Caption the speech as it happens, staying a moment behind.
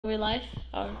Are we live?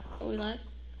 Are we live?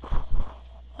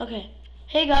 Okay.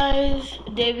 Hey guys,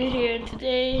 David here, and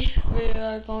today we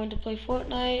are going to play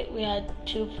Fortnite. We had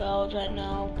 2 fails right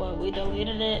now, but we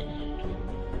deleted it.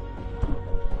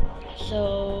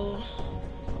 So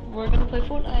we're gonna play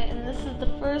Fortnite, and this is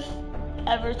the first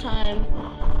ever time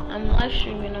I'm live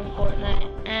streaming on Fortnite.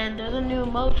 And there's a new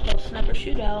mode called Sniper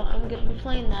Shootout. I'm gonna be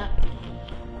playing that.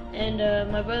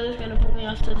 And my brother's gonna put me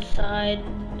off to the side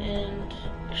and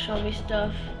show me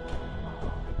stuff.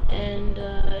 And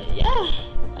yeah,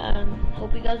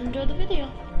 hope you guys enjoyed the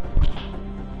video.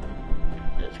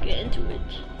 Let's get into it.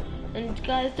 And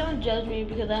guys, don't judge me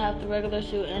because I have the regular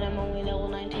suit and I'm only level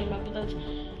 19. My brother's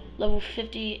level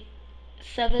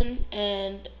 57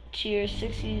 and tier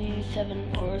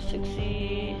 67 or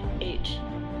 68.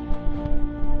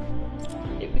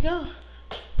 Here we go.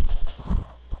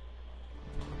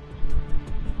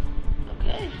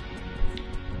 Okay.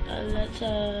 Let's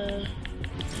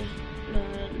no,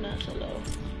 not so low.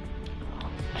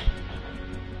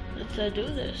 Let's do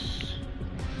this.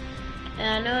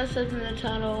 And I know it says in the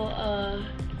title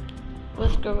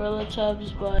with Gorilla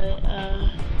Tubz, but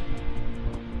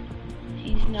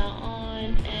he's not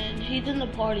on, and he's in the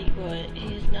party, but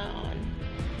he's not on.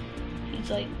 He's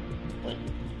like went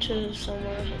to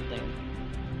somewhere or something.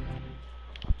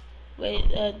 Wait,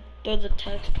 there's a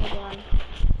text. Hold on.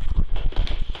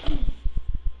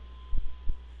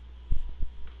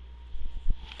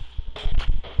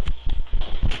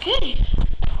 Okay.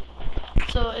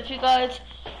 So if you guys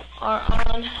are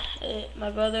on,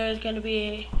 my brother is gonna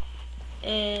be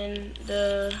in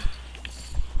the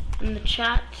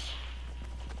chat.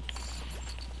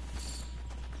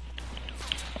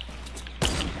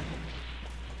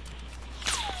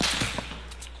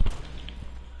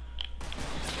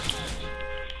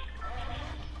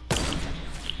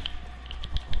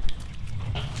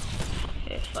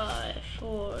 Okay, 5,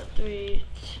 4, 3,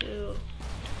 2,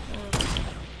 1.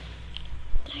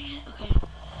 Dang it. Okay.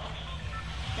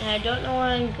 And I don't know where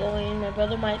I'm going. My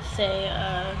brother might say,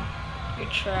 you're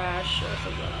trash or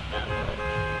something like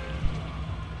that.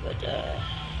 But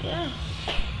yeah.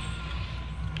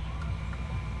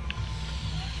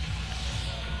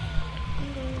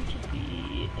 I'm going to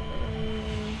be,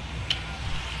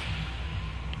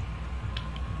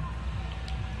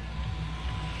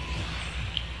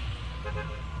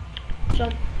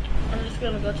 jump. I'm just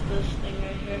gonna go to this thing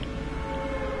right here.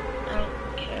 I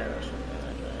don't care or something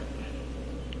like that.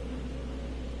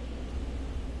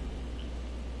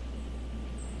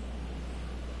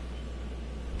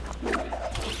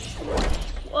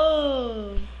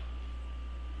 Whoa!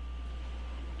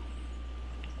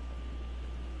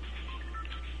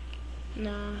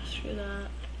 Nah, screw that.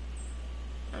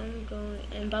 I'm going,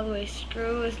 and by the way,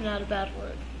 screw is not a bad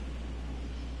word.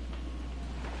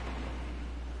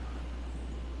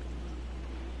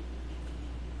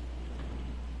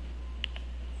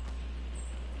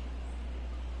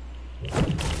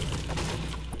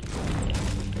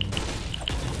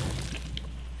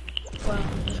 Wow,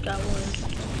 just got one.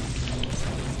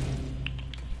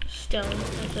 Stone,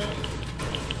 that's it.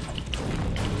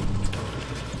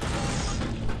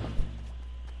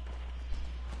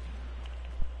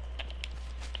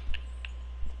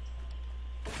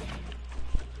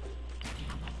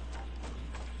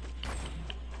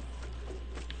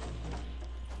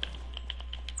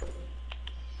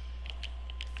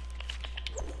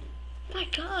 My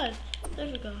God,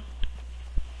 there we go.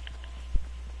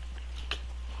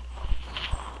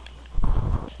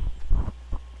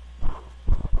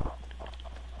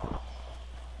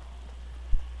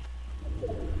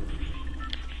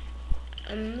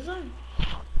 I'm in the zone.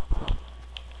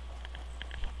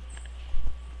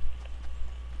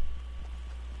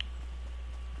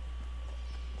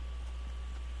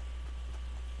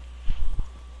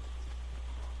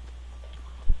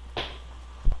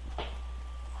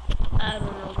 I don't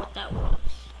know what that was.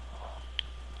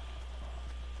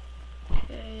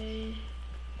 Okay.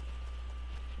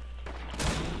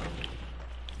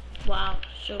 Wow,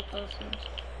 show potions.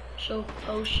 Show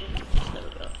potions. There we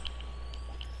go.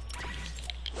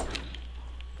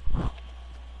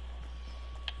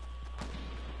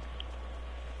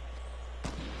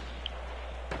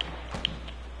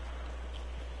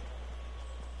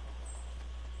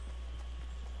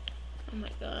 Oh my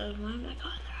God, why am I going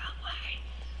the wrong way?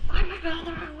 Why am I going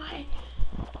the wrong way?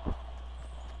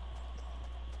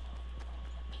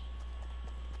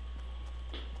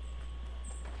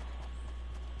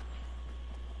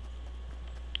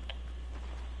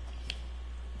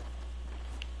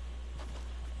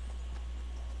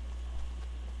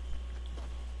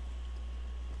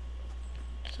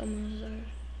 Someone's there.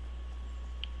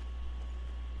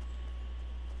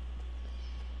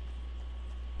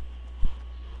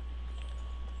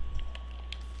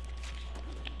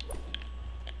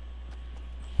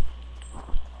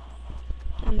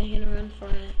 I'm making a run for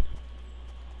it.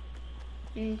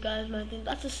 You guys might think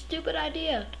that's a stupid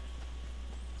idea.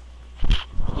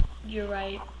 You're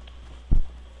right.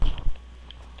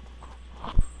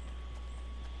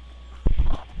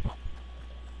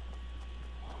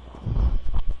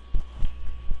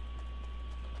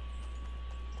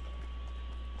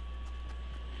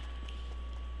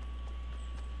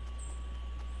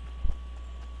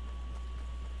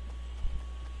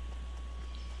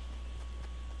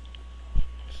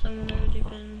 Someone already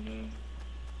been here.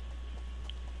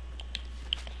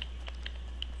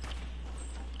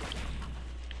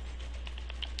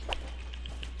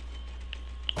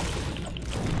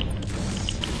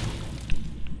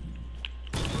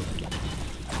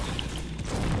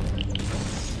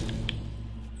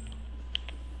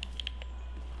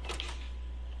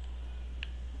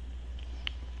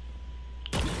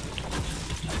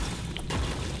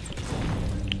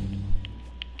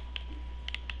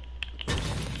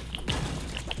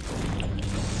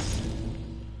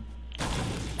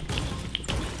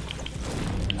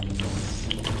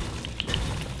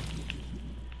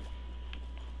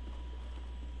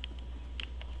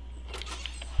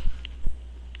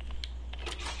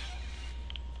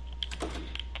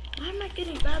 Why am I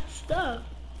getting bad stuff?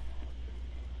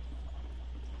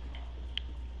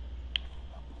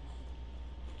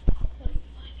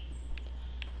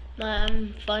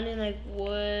 I'm finding like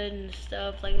wood and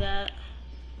stuff like that.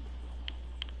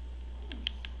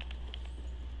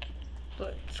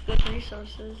 But it's good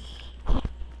resources.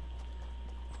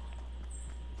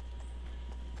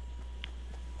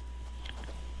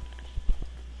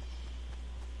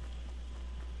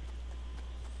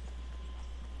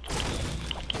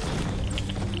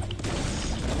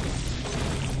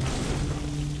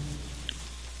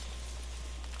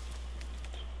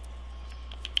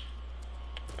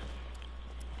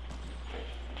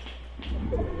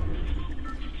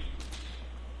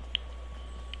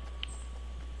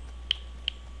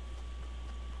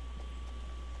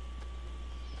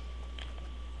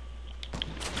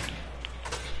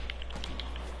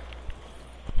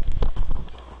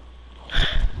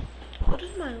 What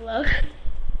is my luck?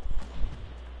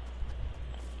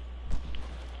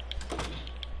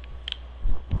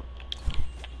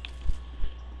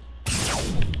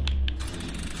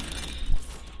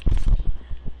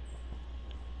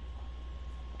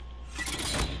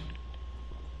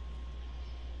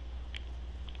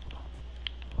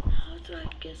 How do I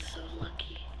get so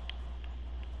lucky?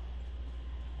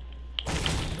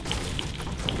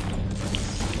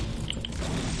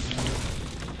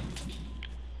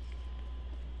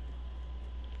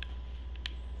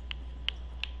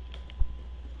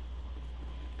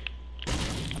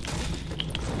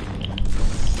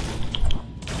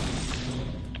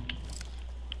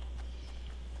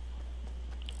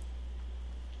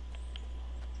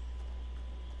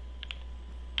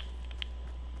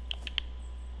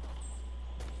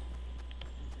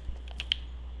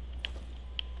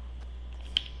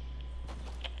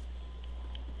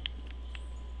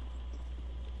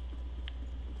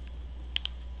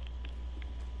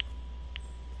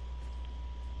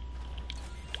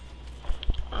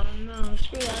 Oh no,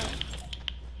 screw that.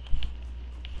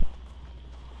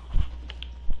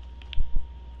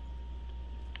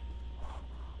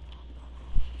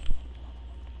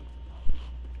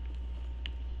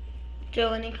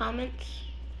 Joe, any comments?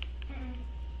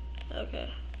 Okay.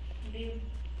 Every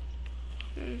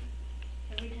 10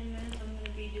 minutes I'm going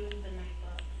to be doing the night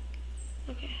club.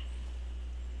 Okay.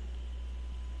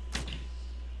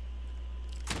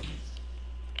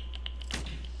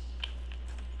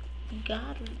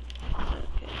 Got him.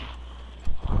 Okay.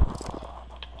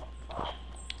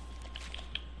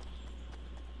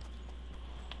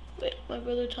 Wait, my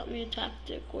brother taught me a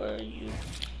tactic where you...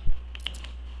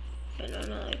 No,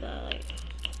 not like that, like...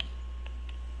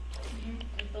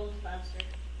 It goes faster.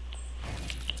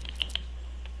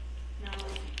 Now...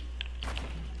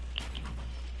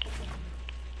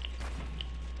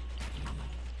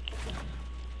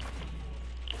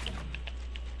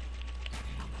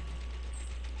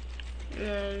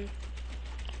 And...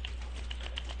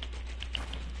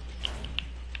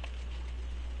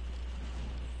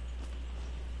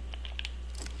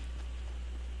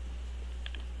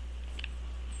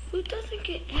 Who doesn't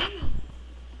get ammo?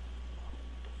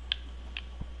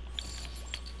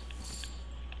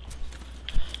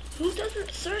 Who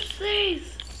doesn't search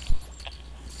these?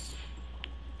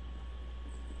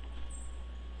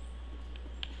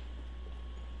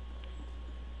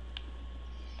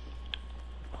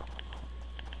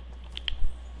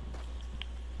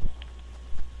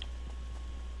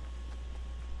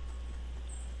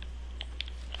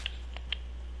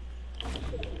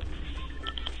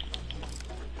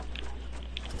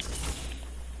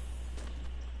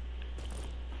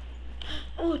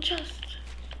 Oh, chest.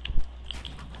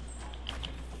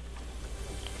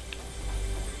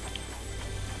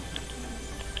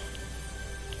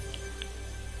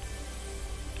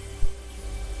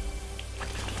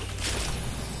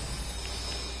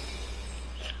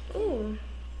 Ooh.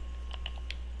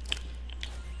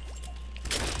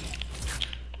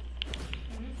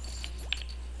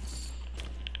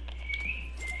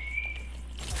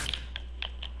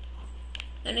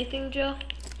 Anything, Joe?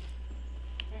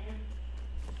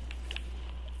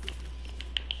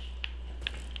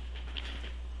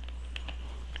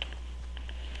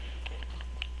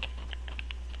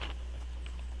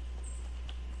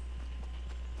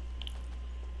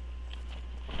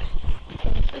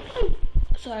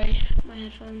 Sorry, my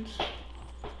headphones.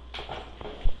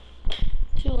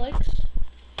 2 likes?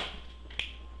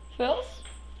 Phils?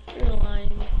 You're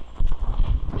lying.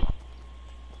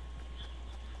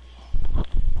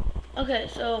 Okay,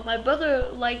 so my brother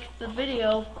liked the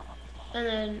video, and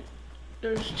then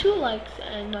there's 2 likes,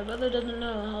 and my brother doesn't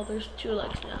know how there's 2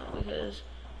 likes now, because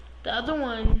the other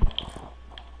one...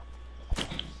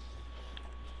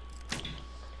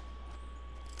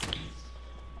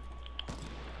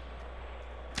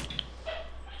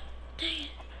 Dang it.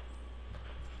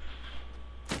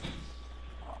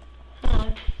 Hold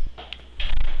on.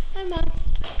 Hi, Mom.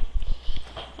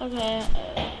 Okay,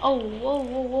 oh, whoa,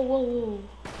 whoa, whoa, whoa, whoa.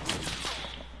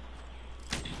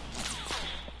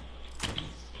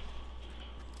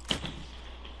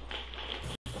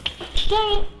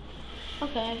 Dang it.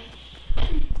 Okay.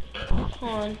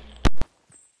 Hold on.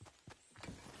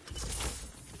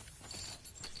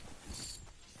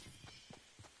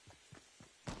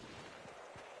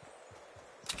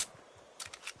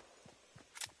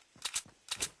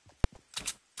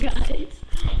 Guys.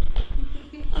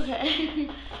 Okay.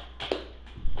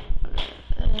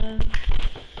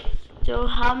 So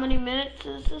how many minutes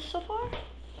is this so far?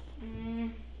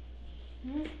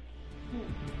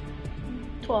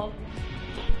 12.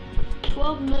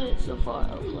 12 minutes so far.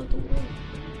 I would like to win.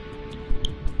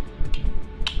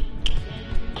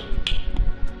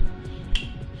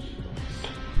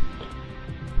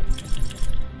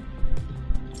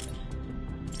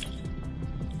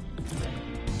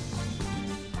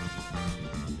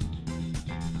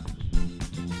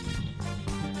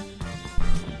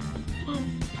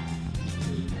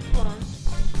 Hold on.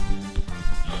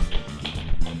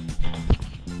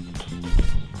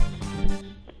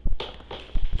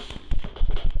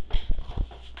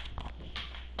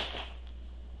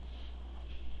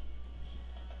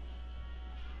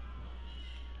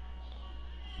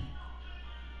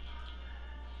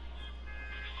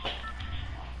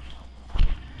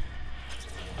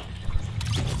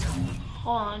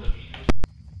 Hold on.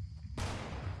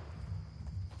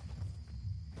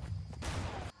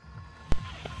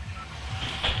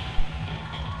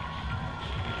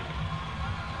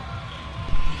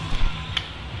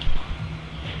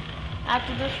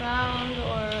 After this round,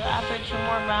 or after 2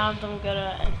 more rounds, I'm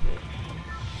gonna exit.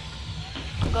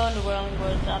 I'm going to Whirling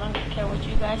Woods. I don't care what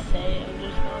you guys say. I'm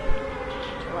just going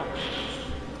to run.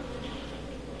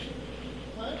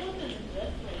 Whirling Woods is a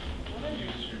good place. What is it?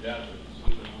 Your dad was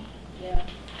Yeah.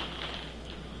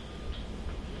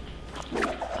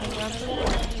 I'm I'm gonna gonna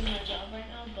not do my job right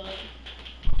now, but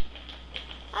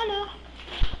I know.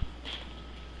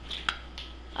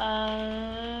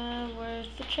 Where's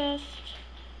the chest?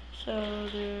 So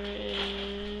there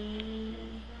is...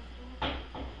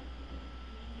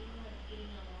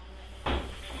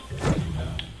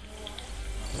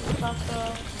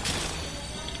 Also...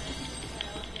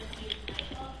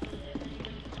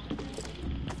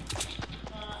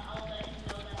 I'll let him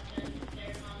know that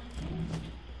they're commenting.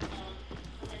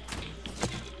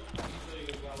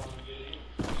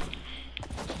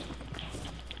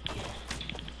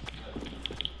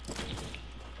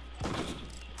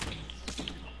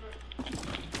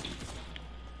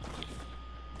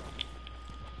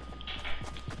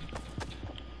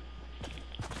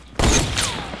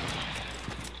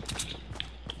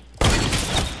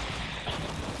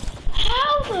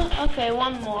 Okay,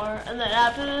 one more, and then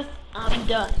after this, I'm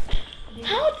done.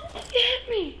 How did you hit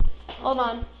me? Hold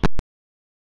on.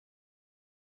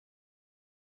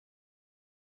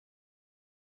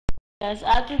 Guys,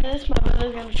 after this, my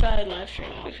brother's gonna try a live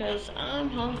stream because I'm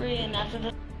hungry, and after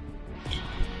this,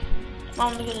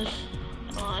 Mom, look at this.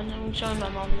 I'm showing my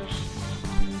mom this.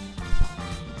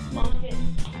 Mom, look at it.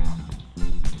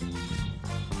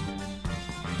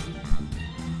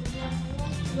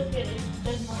 Look at it.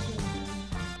 There's nothing.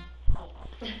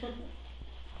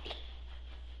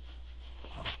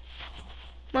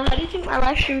 Mom, how do you think my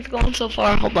live stream's going so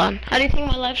far? Hold on. How do you think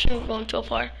my live stream's going so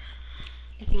far?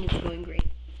 I think it's going great.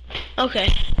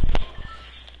 Okay.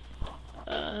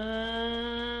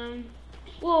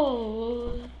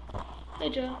 Whoa. Hey,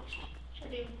 Joe.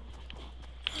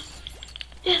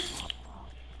 Yes.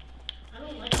 I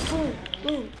don't like it. Boom.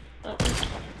 Boom.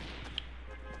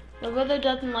 My brother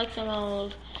doesn't like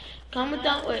semi-autos. Comment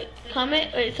down. Wait.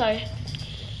 Comment. Wait. Sorry.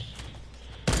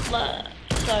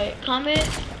 Sorry. Comment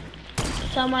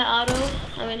semi-auto.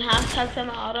 I mean hashtag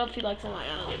semi-auto if you like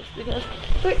semi-autos, because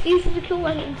they're easy to kill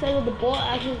instead of the bolt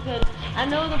action. Because I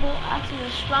know the bolt action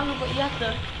is stronger, but you have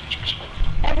to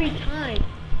every time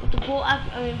with the bolt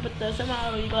action. I mean, with the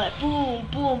semi-auto, you go like boom,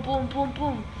 boom, boom, boom,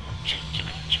 boom,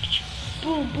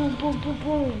 boom, boom, boom, boom,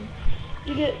 boom.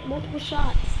 You get multiple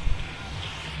shots.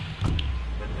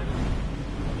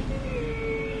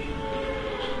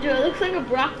 Dude, it looks like a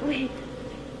broccoli.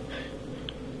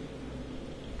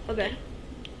 Okay.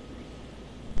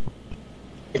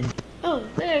 Oh,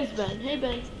 there's Ben. Hey,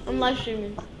 Ben. I'm live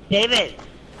streaming. David.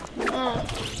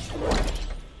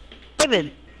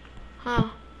 David. Huh?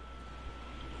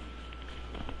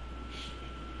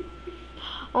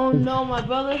 Oh no, my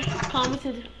brother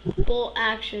commented bolt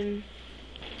action.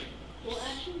 Bolt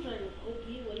actions are OP.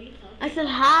 What are you talking about? I said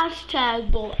hashtag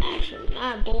bolt action,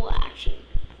 not bolt action.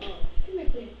 Oh, come here,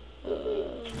 please.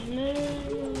 No.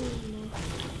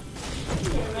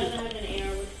 I'd rather have an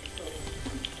AR with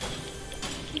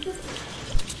look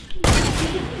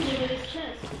at his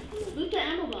chest. Loot the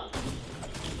ammo box.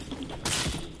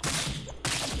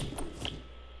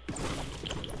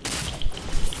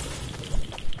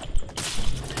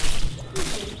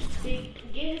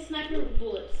 Get his sniper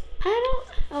bullets. I don't.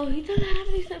 Oh, he doesn't have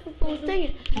any sniper bullets. Dang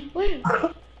it. Where?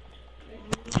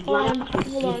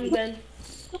 Hold on, Ben.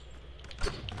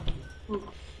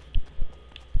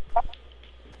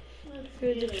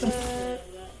 Here's the chest.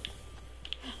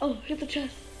 Oh, here's the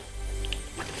chest.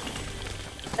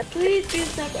 Please be a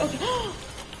sniper. Okay.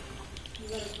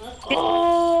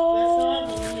 Oh.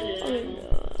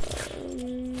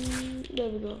 There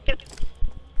we go.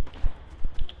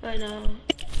 Right now.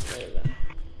 There we go.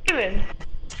 David.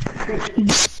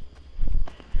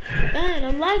 Ben,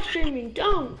 I'm live streaming.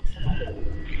 Don't.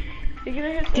 You're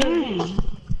gonna hit the.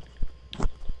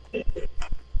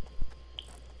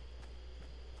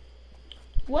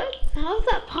 What? How is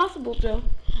that possible, Joe?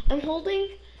 I'm holding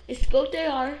a scoped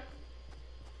AR.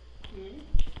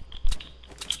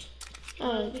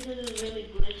 Oh, Because it's really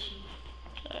glitchy.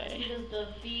 sorry. Because the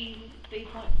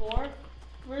V3.4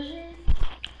 version.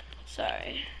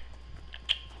 Sorry.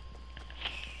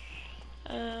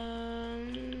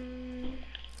 I'm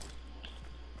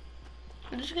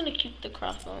just gonna keep the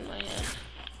crossbow in my hand.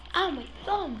 Ow, my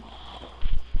thumb!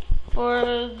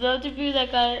 For those of you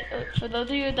that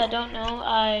don't know,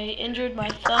 I injured my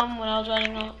thumb when I was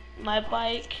riding on my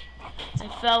bike. I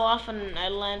fell off and I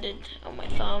landed on my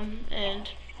thumb, and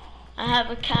I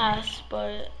have a cast,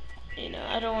 but you know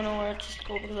I don't want to wear it to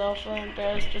school because I'll feel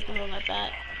embarrassed just because I'm like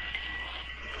that.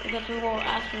 Because people will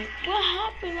ask me, what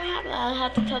happened? What happened? I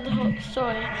have to tell the whole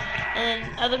story, and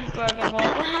then other people are gonna go,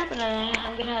 what happened? And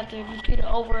I'm gonna have to repeat it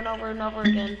over and over and over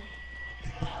again.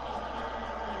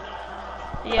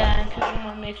 Yeah, and people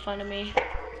might make fun of me.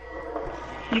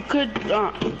 You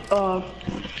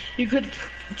could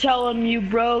tell him you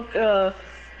broke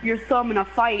your thumb in a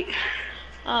fight.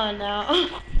 Oh no.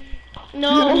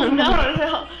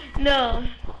 No.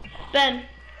 Ben,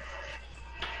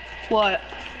 What?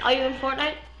 are you in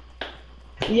Fortnite?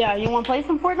 Yeah, you want to play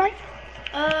some Fortnite?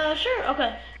 Sure,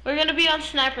 okay. We're gonna be on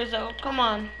snipers though, come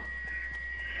on.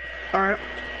 Alright.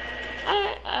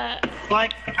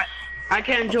 Like, I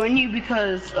can't join you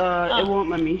because it won't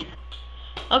let me.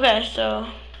 Okay, so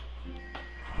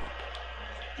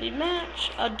the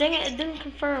match. Oh dang it! It didn't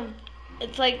confirm.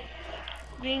 It's like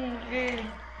being weird.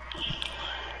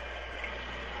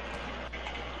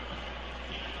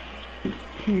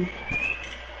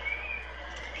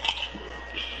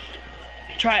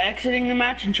 Try exiting the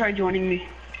match and try joining me.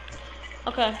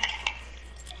 Okay.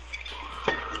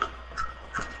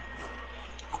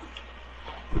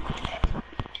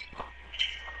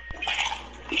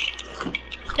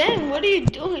 Dang, what are you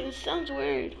doing? It sounds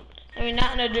weird. I mean,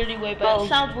 not in a dirty way, but it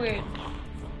sounds weird.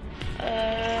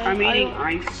 I'm eating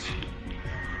ice.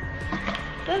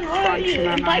 Ben, where are you?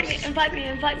 Invite me.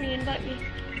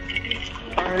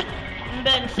 Alright.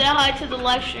 Ben, say hi to the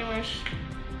live streamers.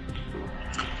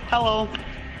 Hello.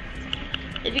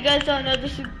 If you guys don't know,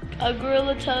 this is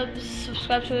Gorilla Tubz.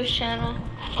 Subscribe to his channel.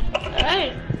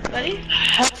 Alright, ready?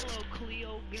 Hello,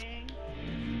 Cleo gang.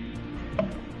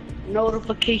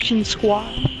 Notification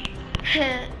squad.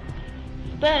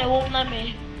 Ben, it won't let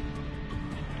me.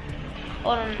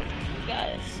 Hold on,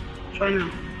 guys. Try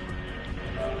now.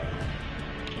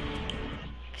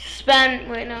 Spam,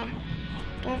 wait, no.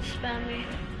 Don't spam me.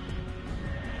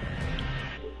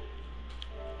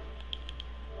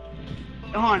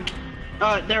 Hold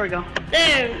on. There we go.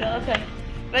 There we go, okay.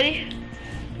 Ready?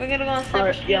 We're gonna go on sniper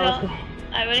Alright, yeah, let's shootout. go.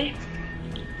 Alright, ready?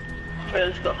 Alright,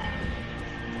 let's go.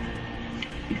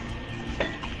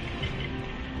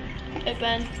 Hey,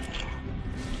 Ben.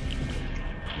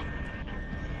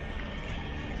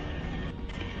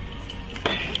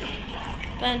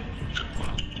 Ben.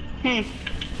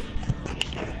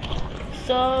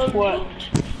 Salute. What?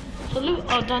 Salute.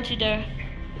 Oh, don't you dare.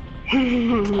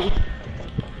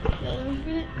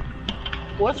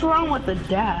 What's wrong with the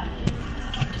dash?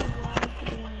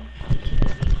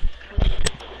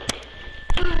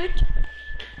 Alright.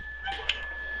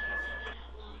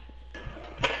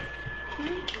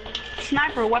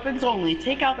 Sniper weapons only.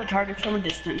 Take out the targets from a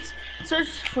distance. Search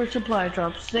for supply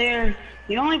drops. They're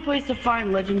the only place to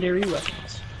find legendary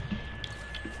weapons.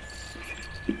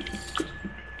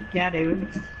 Yeah, David.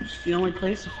 It's the only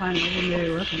place to find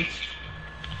legendary weapons.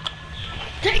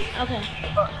 Okay.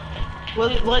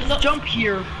 Let's jump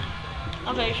here.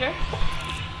 Okay, you sure?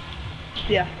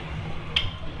 Yeah.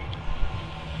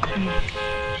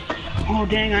 Oh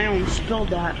dang, I almost spilled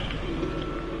that.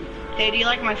 Hey, do you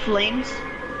like my flames?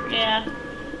 Yeah.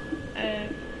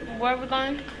 Where are we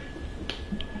going?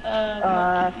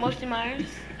 Mostly Myers.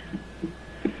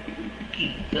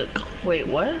 Wait,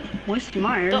 what? Moisty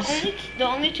Myers? The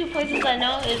only two places I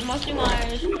know is Mostly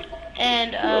Myers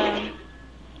and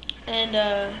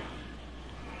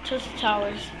Twisted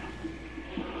Towers.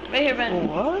 Right here, Ben.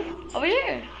 What? Over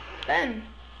here, Ben.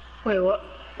 Wait, what?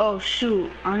 Oh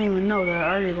shoot, I don't even know that.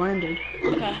 I already landed.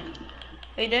 Okay.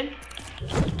 You did?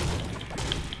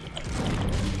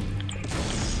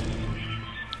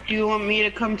 Do you want me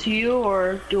to come to you,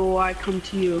 or do I come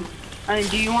to you? I mean,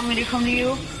 do you want me to come to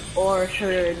you, or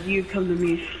should you come to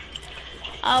me?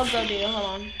 I'll go to you.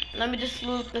 Hold on. Let me just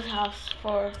loot this house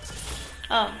for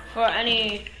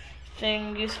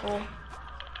anything useful.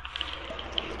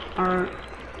 Alright.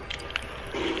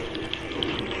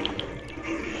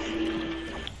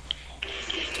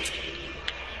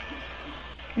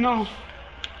 No.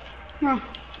 No.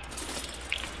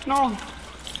 No.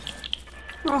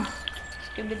 No.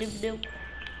 Skibidi-doo.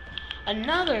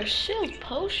 Another shield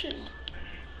potion.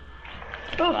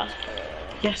 Oh. Crossbow.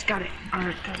 Yes, got it.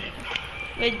 Alright, got it.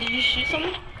 Wait, did you shoot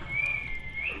someone?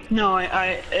 No,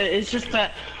 it's just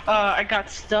that, I got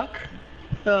stuck,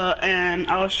 and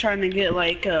I was trying to get,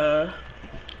 like,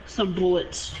 some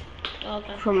bullets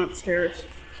Okay. from upstairs.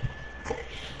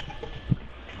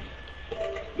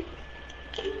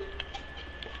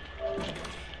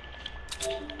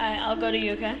 Alright, I'll go to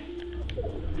you, okay?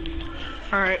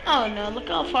 Alright. Oh no, look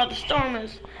how far the storm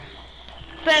is.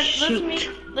 Ben,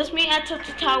 let's meet at the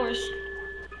towers.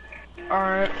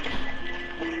 Alright.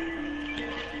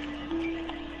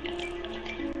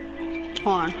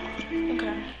 Hold on.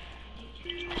 Okay.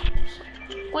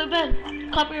 Wait,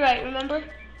 Ben, copyright, remember?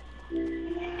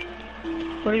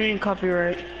 What do you mean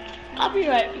copyright?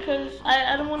 Copyright, because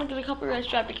I don't want to get a copyright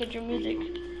strap because your music.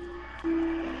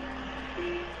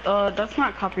 That's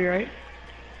not copyright.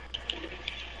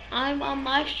 I'm on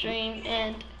live stream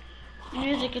and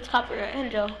music is copyright.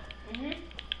 And Joe. That's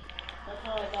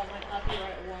how I got my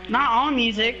copyright warning. Not all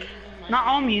music. Not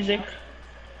all music.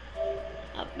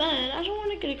 Ben, I don't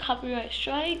want to get a copyright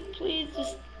strike. Please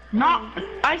just. Not.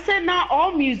 I said not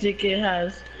all music it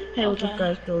has. Hey, what's up, Okay.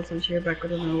 guys? Billison's here, back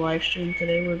with another live stream.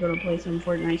 Today we're gonna play some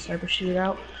Fortnite Sniper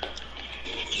Shootout.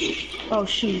 Oh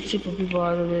shoot! Super people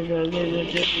are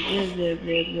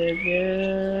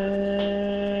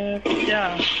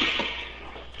yeah.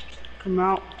 Come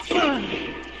out.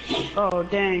 Oh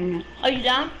dang. Are you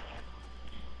down?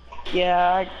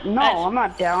 Yeah. No, I'm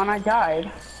not down. I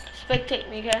died. Spectate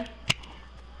me, okay?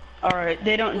 All right.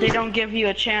 They don't give you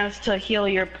a chance to heal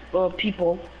your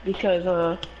people because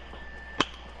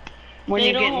when They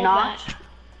you don't get hold knocked, back.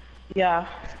 yeah,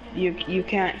 you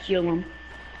can't heal them.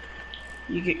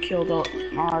 You get killed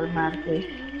automatically.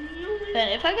 Ben,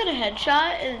 if I get a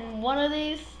headshot in one of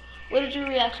these, what is your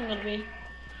reaction gonna be?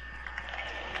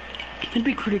 It'd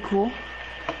be pretty cool.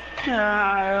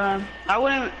 I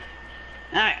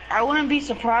wouldn't be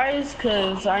surprised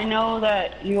because I know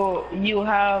that you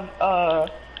have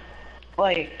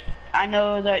like I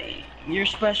know that you're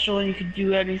special and you can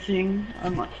do anything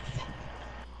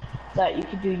that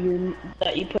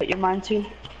you put your mind to.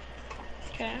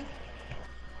 Okay.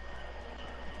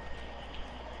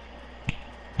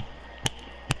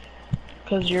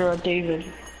 Cause you're a David.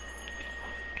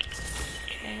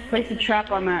 Okay. Place a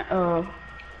trap on that. On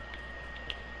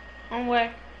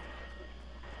where?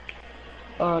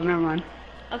 Never mind.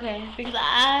 Okay, because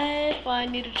if I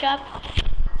need a trap,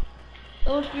 it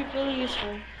would be really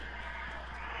useful.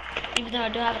 Even though I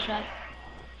do have a trap.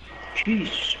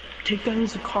 Jeez, take that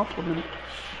as a compliment.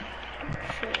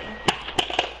 Sure.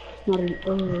 Not an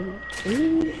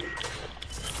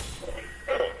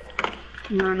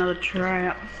not another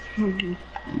trap.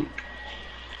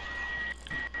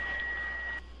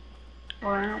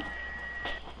 Trap.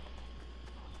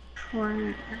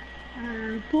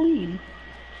 Trampoline.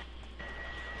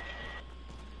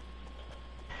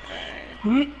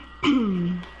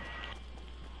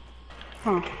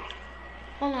 Huh.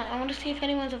 Hold on, I want to see if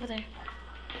anyone's over there.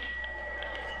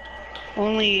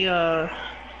 Only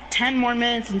 10 more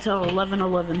minutes until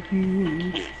 11:11.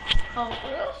 Oh, for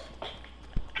reals?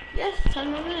 Yes,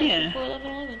 10 more minutes Yeah. before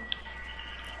 11:11.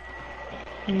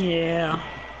 Yeah.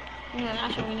 And then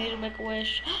after we need to make a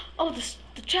wish. Oh,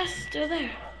 the chest is still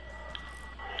there.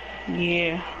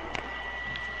 Yeah.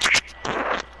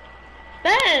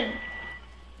 Ben!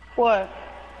 What?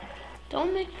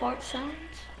 Don't make fart sounds.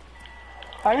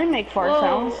 I didn't make fart Whoa.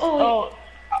 sounds. Oh,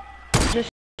 Just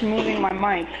moving my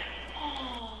mic.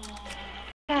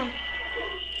 Come on.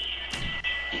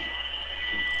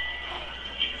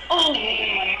 Oh!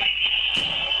 Hey,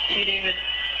 David.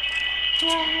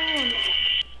 Hold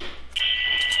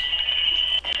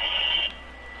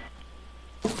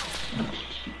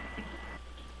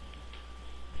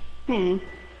on.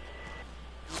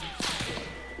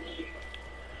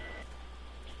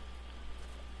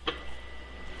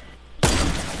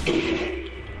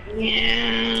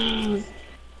 Yeah.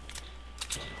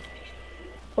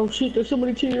 Oh shoot, there's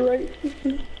somebody to your right.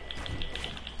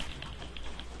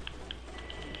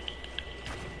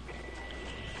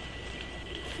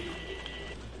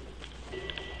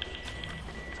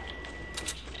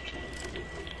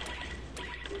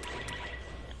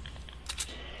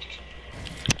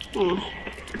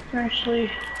 Actually.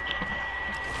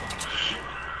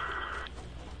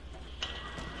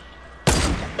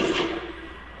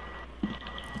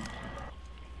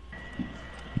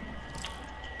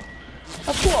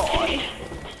 Apply.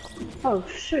 Oh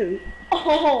shoot.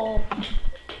 Oh!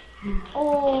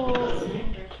 Oh!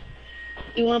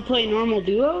 You want to play normal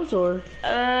duos or?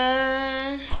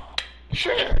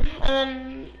 Sure. And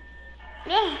then,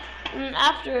 yeah. And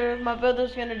after, my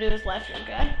brother's gonna do his live stream,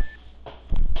 okay?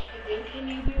 Can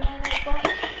you be on that phone?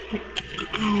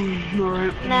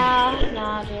 Alright.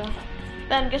 Nah, dude.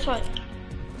 Ben, guess what?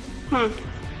 Huh.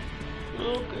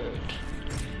 Oh, good.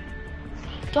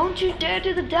 Don't you dare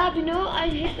do the dab, you know I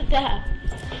hate the dab.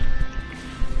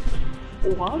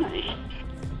 Why?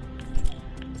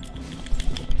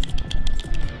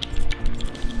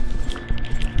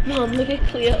 Mom, look at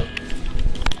Cleo.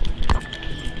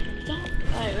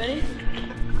 Alright, ready?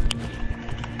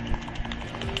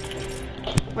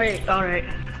 Wait, alright.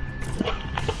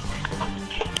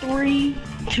 3,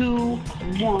 2,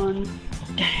 1.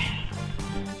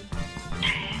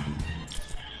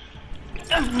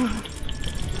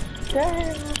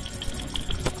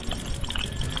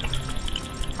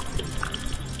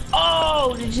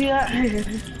 Oh, did you?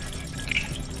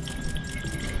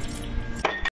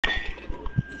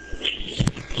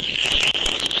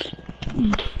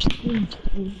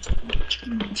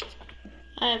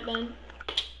 Alright, Ben.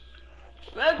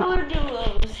 Regular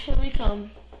duos, here we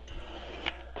come.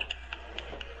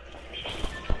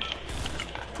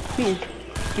 I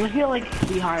feel like it could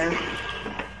be higher.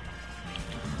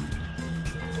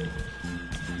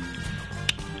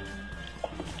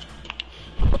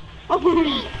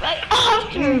 Right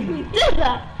after we did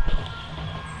that.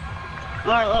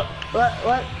 Alright,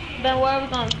 what? Ben, where are we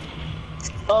going?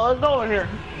 Oh, let's go over here.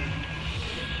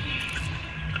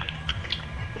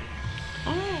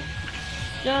 Alright.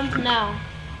 Jump now.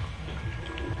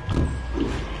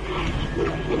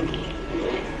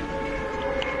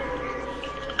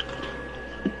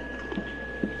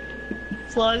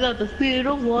 Flying at the speed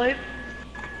of light.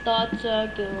 Thoughts are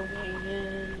going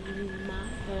in my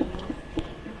head.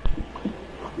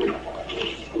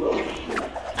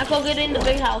 I go get in the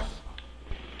big house.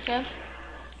 Okay?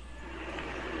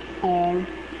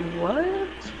 What?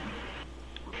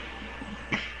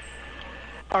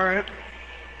 Alright.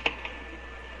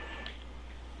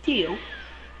 Deal.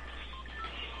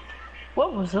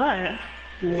 What was that?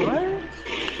 What?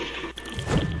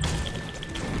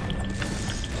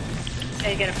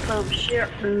 I got a pump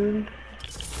shotgun.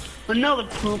 Another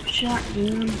pump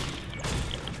shotgun.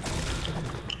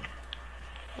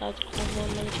 That's cool. Let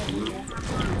me check more.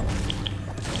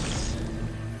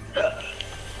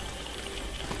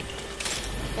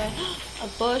 Okay. A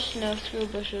bush, no screw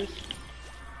bushes.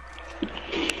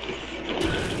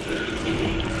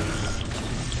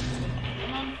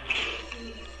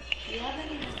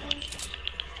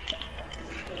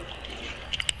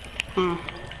 Huh.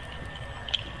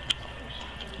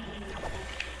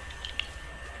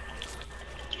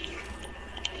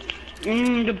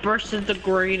 The burst is the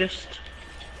greatest.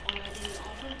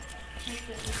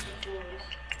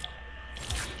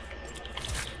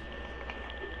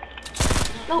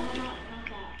 No.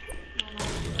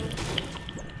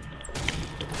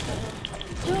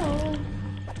 Joe.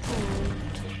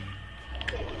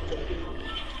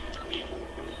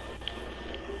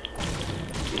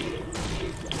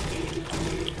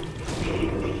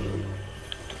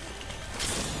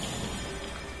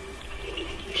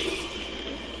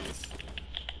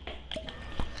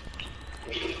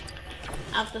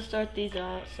 I have to start these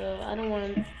out, so I don't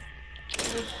want to.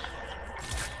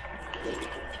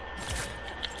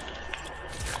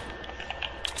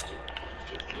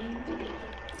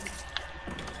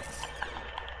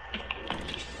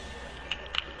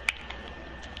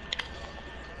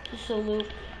 Just a loop.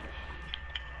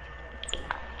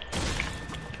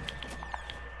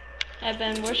 Hey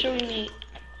Ben, where should we meet?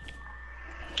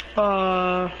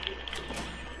 Hold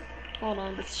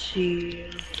on. Let's see.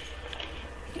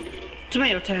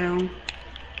 Tomato Town.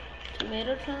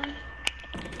 Tomato Town?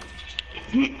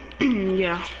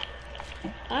 Yeah.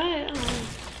 Alright,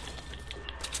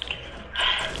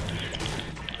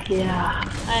 Yeah.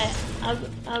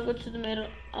 I'll go to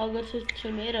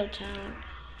Tomato Town.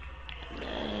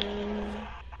 And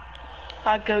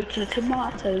I go to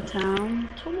Tomato Town.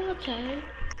 Tomato?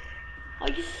 Are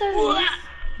you serious?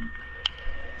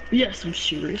 Yes, I'm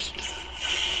serious.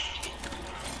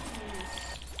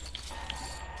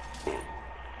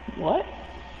 What?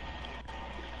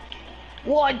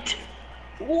 What?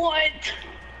 What?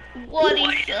 What'd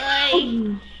he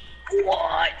say?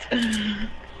 What?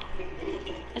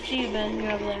 I see you, Ben.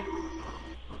 You're over there.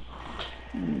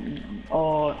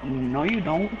 No you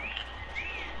don't.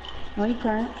 No you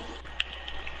can't.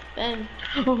 Ben.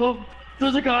 Oh,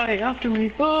 there's a guy after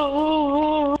me.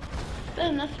 Oh.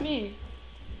 Ben, that's me.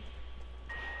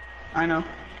 I know.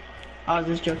 I was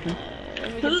just joking.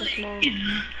 Let me get the small.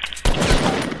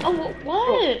 Oh,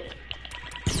 what?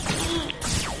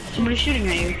 Somebody's shooting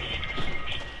at you.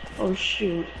 Oh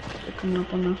shoot. They're coming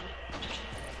up on the...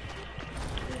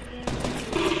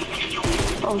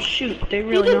 Oh shoot, they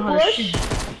really know how to shoot.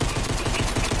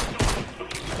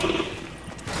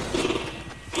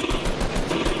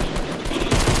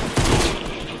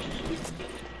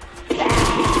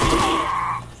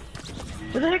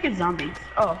 Where the heck is zombies?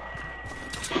 Oh.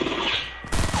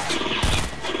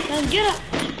 Ben, get up!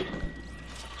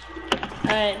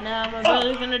 Alright, now my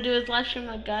brother's gonna do his live stream.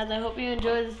 Guys, I hope you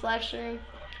enjoyed this live stream.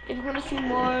 If you want to see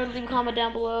more, leave a comment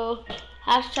down below.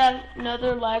 Hashtag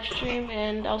another live stream,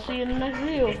 and I'll see you in the next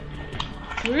video.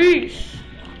 Peace!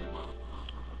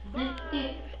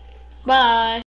 Bye!